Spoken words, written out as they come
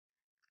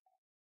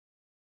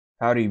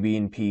Howdy,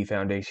 B&P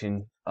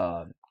Foundation.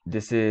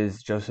 This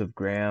is Joseph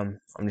Graham.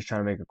 I'm just trying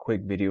to make a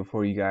quick video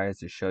for you guys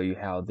to show you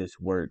how this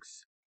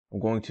works. I'm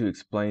going to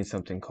explain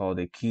something called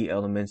the key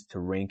elements to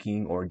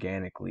ranking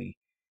organically.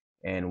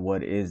 And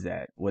what is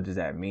that? What does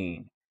that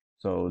mean?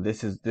 So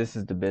this is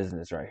the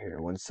business right here.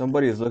 When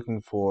somebody is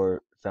looking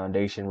for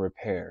foundation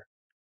repair,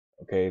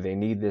 okay, they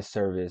need this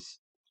service,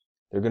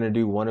 they're going to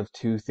do one of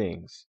two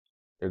things.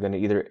 They're going to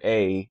either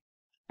A,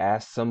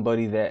 ask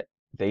somebody that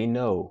they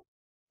know,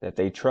 that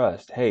they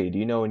trust, hey, do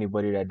you know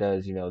anybody that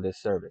does,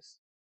 this service?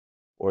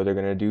 Or they're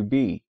going to do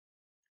B,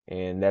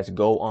 and that's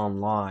go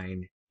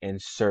online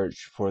and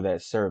search for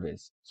that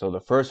service. So the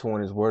first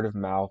one is word of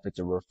mouth. It's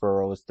a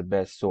referral. It's the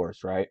best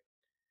source, right?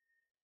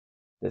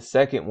 The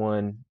second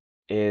one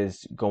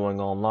is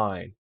going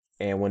online.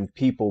 And when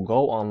people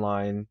go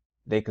online,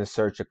 they can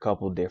search a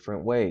couple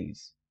different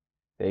ways.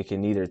 They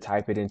can either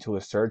type it into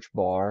a search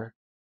bar,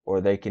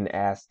 or they can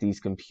ask these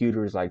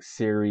computers like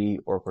Siri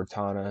or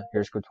Cortana.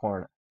 Here's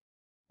Cortana.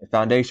 A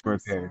foundation I'm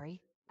repair,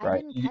 sorry, I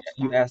right? didn't You, catch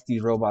you that. ask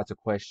these robots a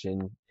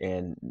question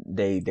and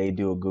they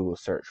do a Google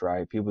search,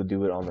 right? People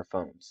do it on their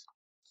phones.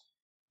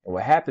 And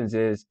what happens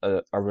is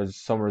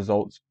some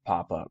results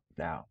pop up.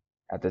 Now,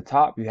 at the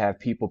top, you have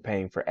people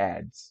paying for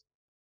ads.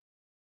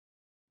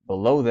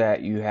 Below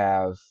that, you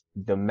have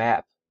the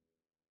map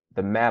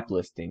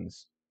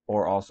listings,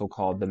 or also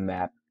called the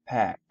map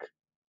pack.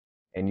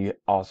 And you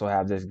also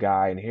have this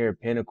guy in here,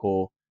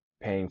 Pinnacle,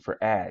 paying for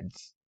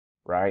ads,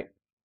 right?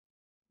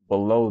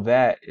 Below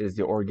that is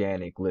the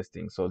organic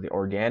listing. So the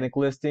organic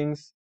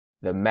listings,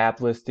 the map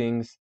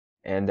listings,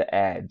 and the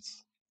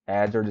ads.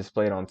 Ads are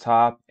displayed on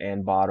top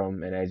and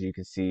bottom, and as you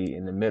can see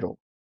in the middle.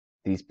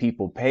 These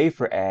people pay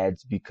for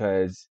ads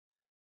because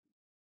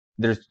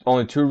there's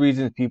only two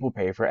reasons people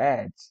pay for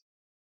ads.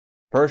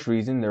 First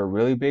reason, they're a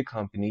really big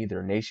company,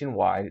 they're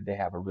nationwide, they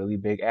have a really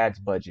big ads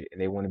budget, and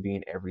they want to be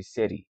in every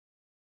city,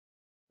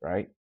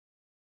 right?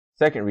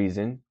 Second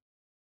reason,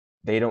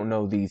 they don't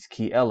know these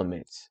key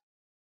elements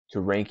to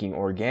ranking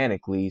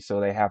organically, so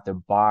they have to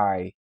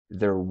buy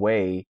their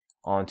way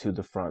onto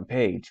the front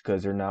page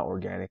because they're not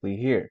organically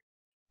here.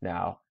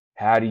 Now,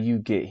 how do you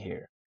get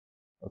here?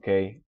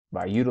 Okay,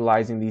 by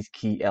utilizing these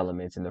key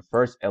elements. And the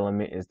first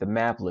element is the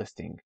map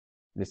listing.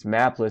 This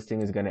map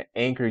listing is going to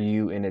anchor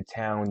you in a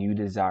town you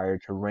desire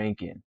to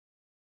rank in,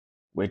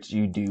 which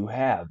you do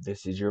have.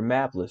 This is your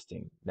map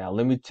listing. Now,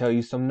 let me tell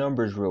you some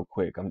numbers real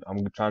quick. I'm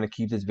trying to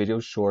keep this video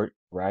short,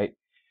 right?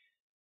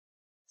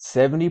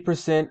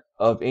 70%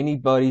 of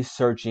anybody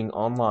searching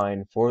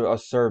online for a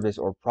service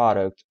or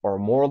product are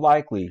more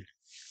likely,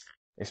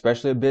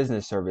 especially a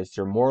business service,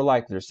 they're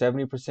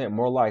 70%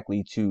 more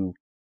likely to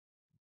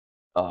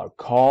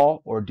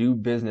call or do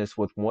business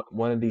with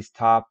one of these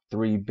top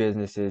three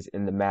businesses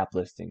in the map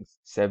listings.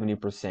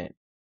 70%.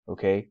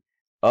 Okay.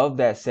 Of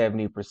that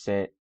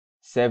 70%,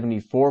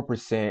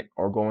 74%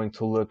 are going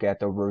to look at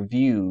the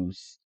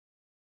reviews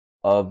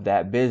of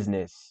that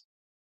business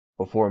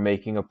before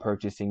making a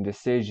purchasing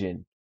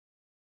decision.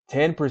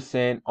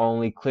 10%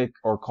 only click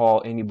or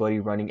call anybody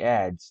running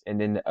ads,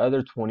 and then the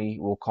other 20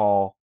 will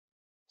call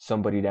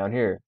somebody down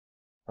here.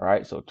 All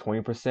right, so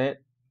 20%,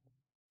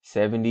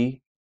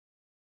 70,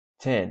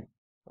 10.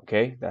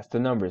 Okay, that's the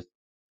numbers.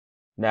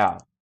 Now,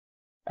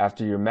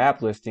 after your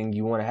map listing,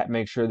 you want to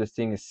make sure this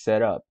thing is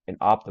set up and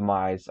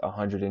optimized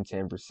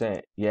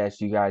 110%. Yes,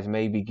 you guys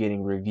may be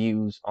getting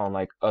reviews on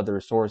like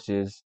other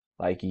sources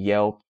like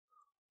Yelp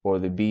or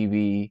the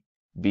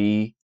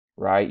BBB,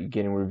 right? You're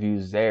getting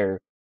reviews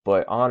there.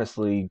 But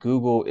honestly,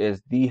 Google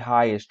is the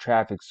highest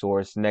traffic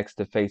source next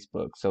to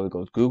Facebook. So it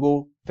goes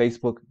Google,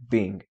 Facebook,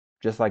 Bing,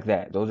 just like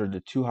that. Those are the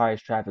two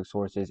highest traffic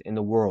sources in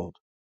the world,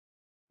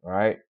 all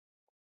right?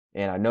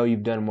 And I know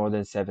you've done more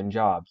than 7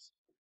 jobs,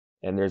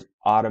 and there's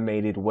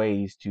automated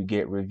ways to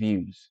get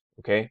reviews,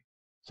 okay?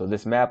 So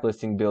this map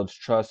listing builds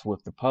trust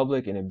with the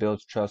public and it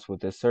builds trust with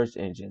the search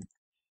engine.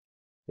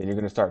 Then you're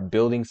going to start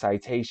building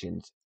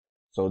citations.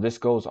 So this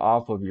goes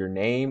off of your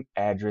name,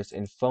 address,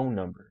 and phone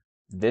number.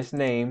 This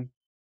name,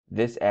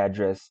 this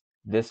address,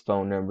 this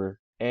phone number,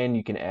 and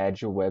you can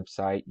add your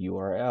website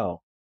URL.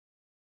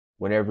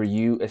 Whenever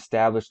you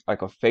establish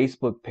like a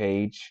Facebook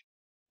page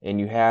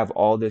and you have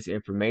all this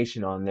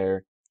information on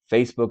there,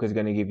 Facebook is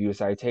going to give you a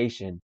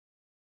citation.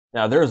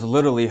 Now, there's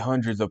literally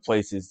hundreds of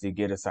places to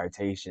get a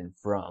citation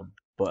from,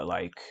 but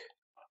like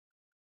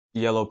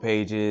Yellow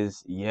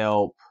Pages,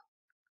 Yelp,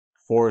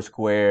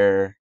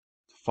 Foursquare,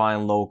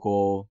 Find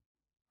Local.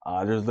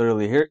 There's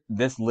literally here.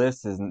 This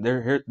list is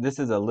there. Here, this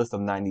is a list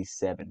of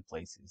 97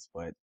 places,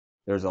 but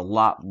there's a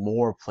lot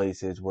more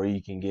places where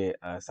you can get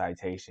a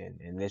citation,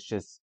 and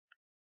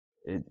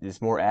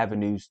it's more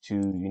avenues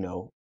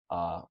to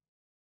uh,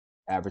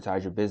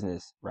 advertise your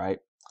business, right?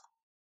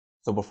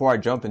 So before I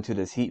jump into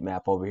this heat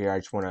map over here, I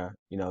just want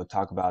to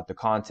talk about the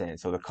content.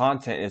 So the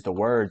content is the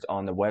words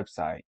on the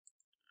website.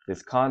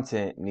 This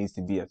content needs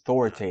to be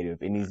authoritative.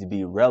 It needs to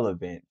be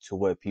relevant to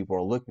what people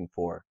are looking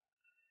for.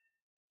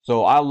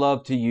 So I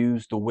love to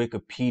use the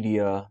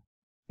Wikipedia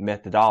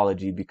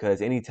methodology because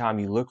anytime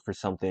you look for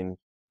something,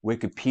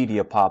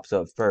 Wikipedia pops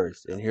up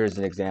first. And here's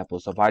an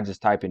example. So if I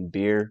just type in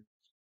beer,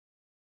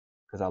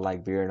 because I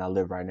like beer and I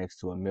live right next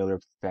to a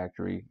Miller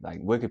factory, like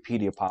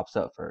Wikipedia pops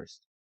up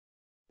first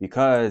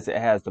because it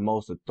has the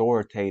most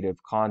authoritative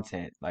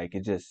content. Like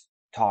it just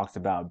talks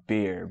about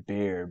beer,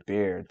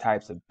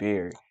 types of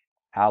beer,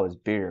 how is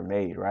beer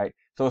made, right?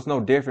 So it's no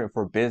different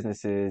for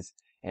businesses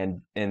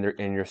and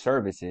your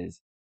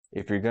services.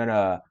 If you're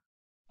gonna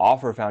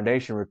offer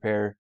foundation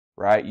repair,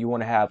 right, you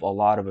want to have a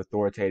lot of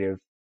authoritative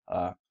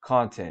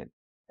content.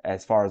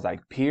 As far as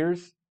like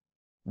peers,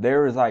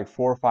 there is like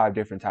 4 or 5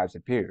 different types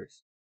of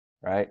peers,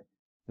 right?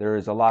 There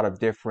is a lot of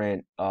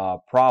different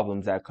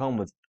problems that come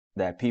with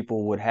that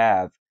people would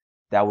have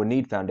that would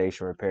need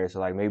foundation repair. So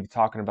like maybe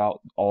talking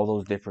about all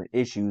those different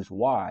issues,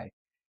 why,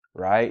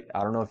 right?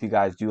 I don't know if you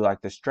guys do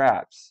like the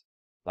straps,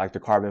 like the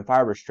carbon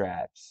fiber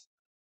straps,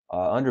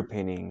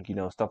 underpinning,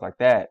 stuff like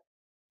that.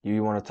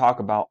 You want to talk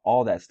about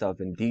all that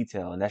stuff in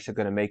detail, and that's just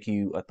going to make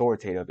you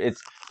authoritative.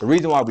 It's the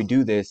reason why we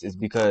do this is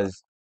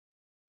because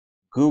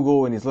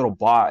Google and these little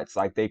bots,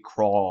 like they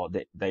crawl,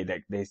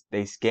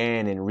 they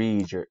scan and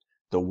read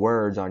the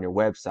words on your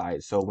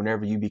website. So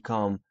whenever you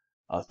become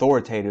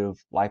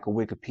authoritative, like a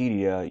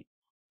Wikipedia,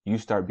 you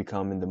start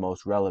becoming the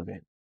most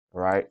relevant,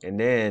 right? And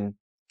then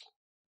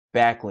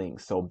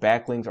backlinks. So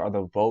backlinks are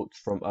the votes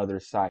from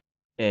other sites.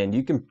 And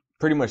you can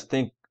pretty much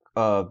think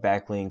of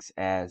backlinks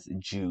as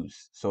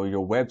juice. So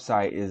your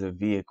website is a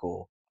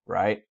vehicle,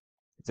 right?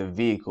 It's a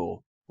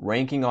vehicle.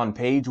 Ranking on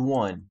page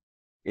 1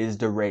 is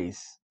the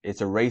race.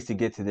 It's a race to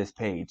get to this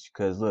page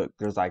because look,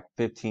 there's like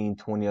 15,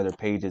 20 other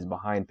pages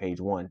behind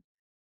page 1.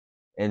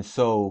 And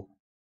so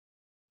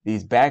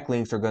these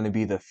backlinks are going to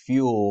be the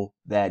fuel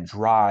that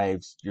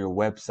drives your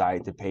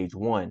website to page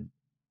 1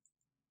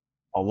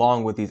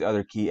 along with these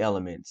other key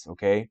elements,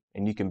 okay?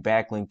 And you can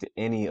backlink to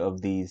any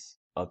of these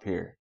up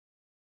here,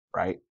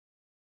 right?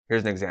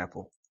 Here's an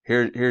example.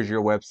 Here's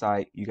your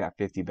website. You got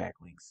 50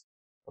 backlinks.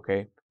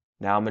 Okay.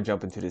 Now I'm gonna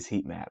jump into this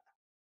heat map.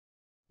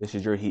 This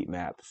is your heat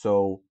map.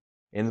 So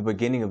in the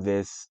beginning of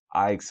this,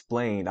 I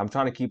explained, I'm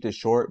trying to keep this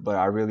short, but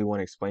I really want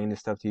to explain this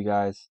stuff to you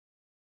guys.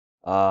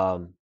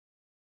 Um,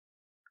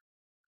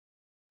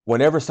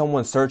 Whenever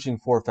someone's searching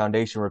for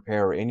foundation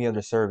repair or any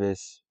other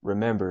service,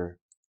 remember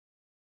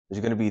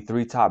there's going to be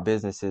 3 top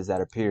businesses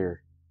that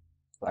appear,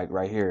 like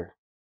right here.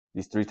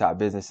 These 3 top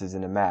businesses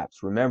in the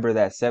maps. Remember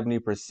that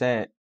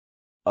 70%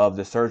 of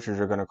the searchers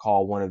are going to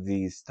call one of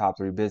these top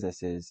 3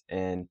 businesses,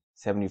 and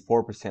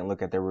 74%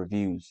 look at their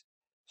reviews.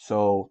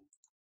 So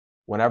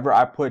whenever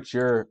I put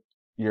your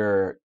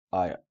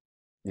uh,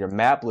 your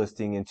map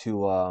listing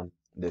into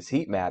this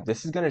heat map,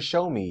 this is going to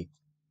show me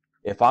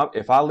if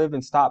I live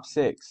in stop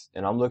 6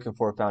 and I'm looking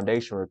for a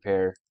foundation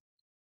repair,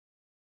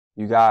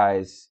 you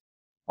guys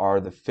are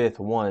the 5th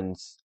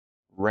ones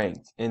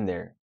ranked in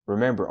there.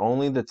 Remember,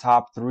 only the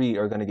top 3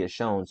 are going to get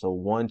shown. So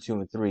 1, 2,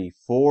 and 3.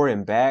 4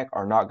 and back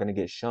are not going to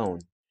get shown.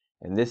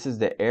 And this is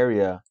the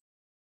area,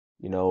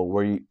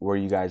 where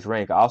you guys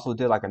rank. I also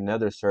did like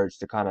another search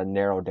to kind of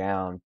narrow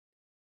down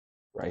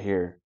right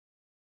here.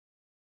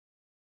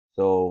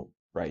 So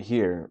right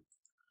here,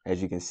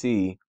 as you can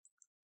see,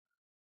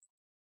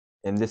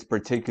 in this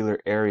particular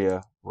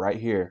area right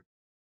here,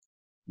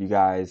 you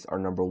guys are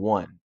number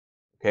 1.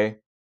 Okay,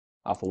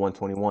 off of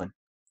 121.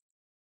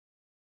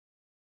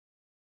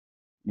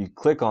 You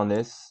click on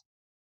this.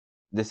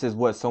 This is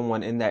what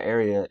someone in that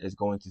area is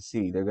going to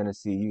see. They're going to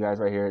see you guys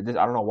right here. I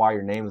don't know why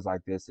your name is like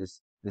this.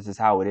 This is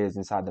how it is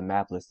inside the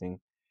map listing.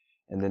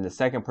 And then the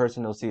second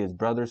person they'll see is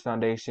Brothers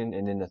Foundation,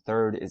 and then the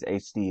third is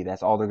HD.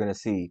 That's all they're going to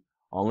see,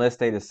 unless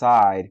they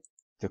decide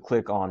to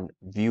click on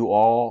View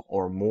All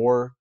or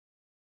More.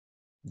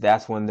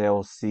 That's when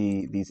they'll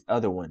see these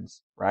other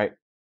ones, right?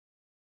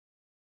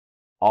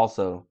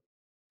 Also,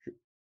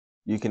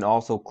 you can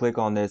also click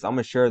on this. I'm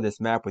gonna share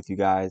this map with you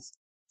guys.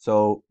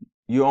 So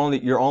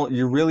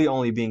you're really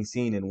only being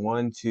seen in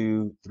 1,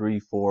 2, 3,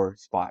 4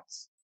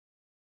 spots,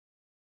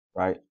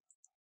 right?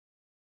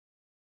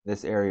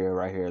 This area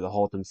right here, the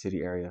Haltom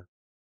City area.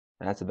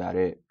 And that's about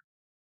it.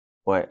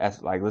 But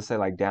as like let's say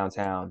like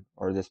downtown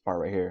or this part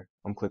right here.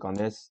 I'm click on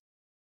this.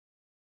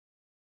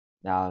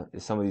 Now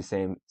it's some of these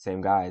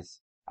same guys.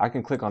 I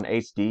can click on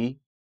HD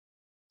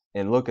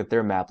and look at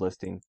their map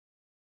listing.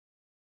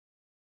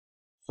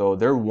 So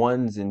they're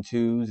 1s and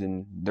 2s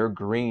and they're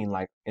green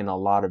like in a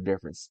lot of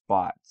different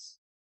spots.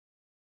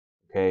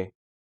 Okay.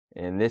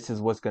 And this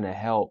is what's gonna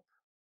help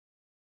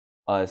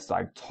us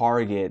like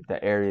target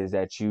the areas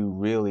that you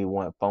really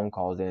want phone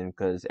calls in,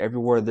 because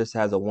everywhere this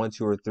has a 1,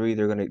 2, or 3,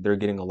 they're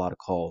getting a lot of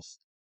calls,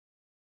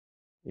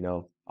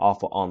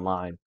 off of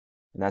online.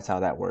 And that's how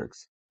that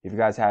works. If you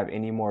guys have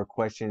any more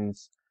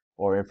questions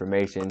or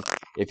information,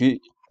 if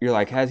you're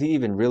like, has he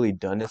even really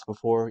done this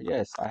before?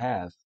 Yes, I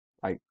have.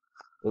 Like,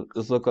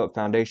 let's look up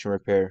foundation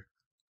repair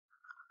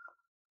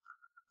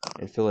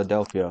in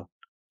Philadelphia.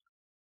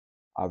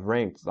 I've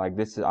ranked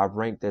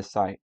this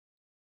site.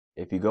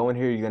 If you go in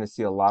here, you're going to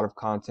see a lot of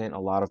content, a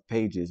lot of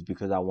pages,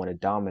 because I want to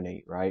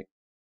dominate, right?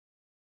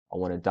 I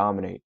want to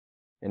dominate.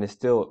 And it's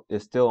still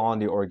on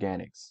the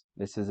organics.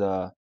 This is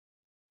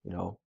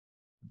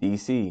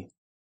DC,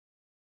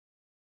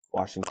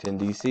 Washington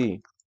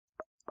DC.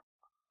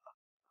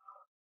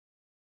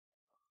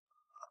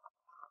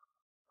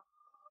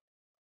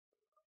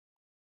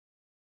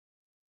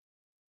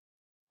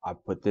 I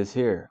put this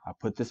here. I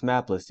put this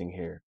map listing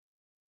here.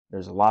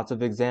 There's lots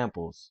of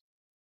examples.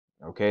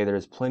 Okay,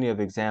 there's plenty of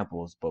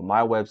examples, but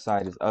my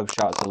website is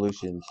Upshot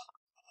Solutions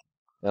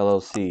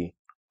LLC.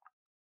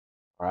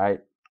 All right.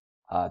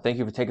 Thank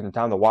you for taking the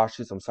time to watch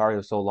this. I'm sorry it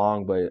was so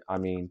long, but I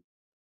mean,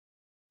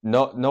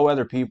 no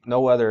other people,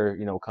 no other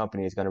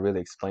company is going to really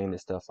explain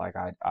this stuff like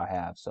I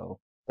have. So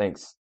thanks.